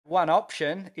one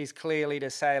option is clearly to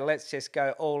say, let's just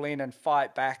go all in and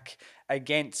fight back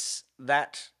against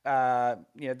that,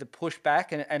 the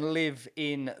pushback, and live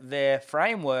in their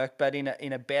framework, but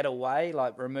in a better way,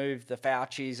 like remove the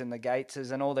Faucis and the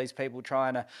Gateses and all these people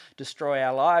trying to destroy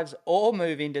our lives, or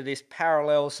move into this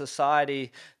parallel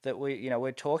society that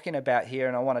we're talking about here.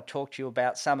 And I want to talk to you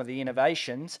about some of the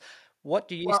innovations. What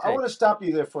do you Well, I see? want to stop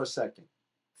you there for a second.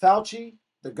 Fauci,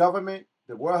 the government,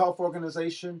 the World Health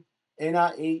Organization,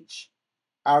 NIH,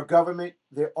 our government,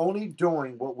 they're only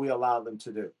doing what we allow them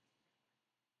to do.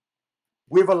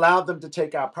 We've allowed them to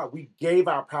take our power. We gave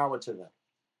our power to them.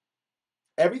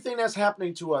 Everything that's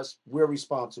happening to us, we're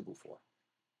responsible for.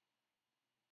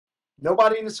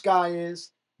 Nobody in the sky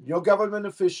is. Your government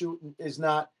official is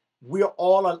not. We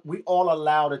all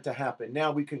allowed it to happen.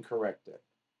 Now we can correct it.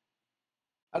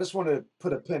 I just want to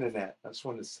put a pin in that. I just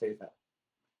wanted to say that.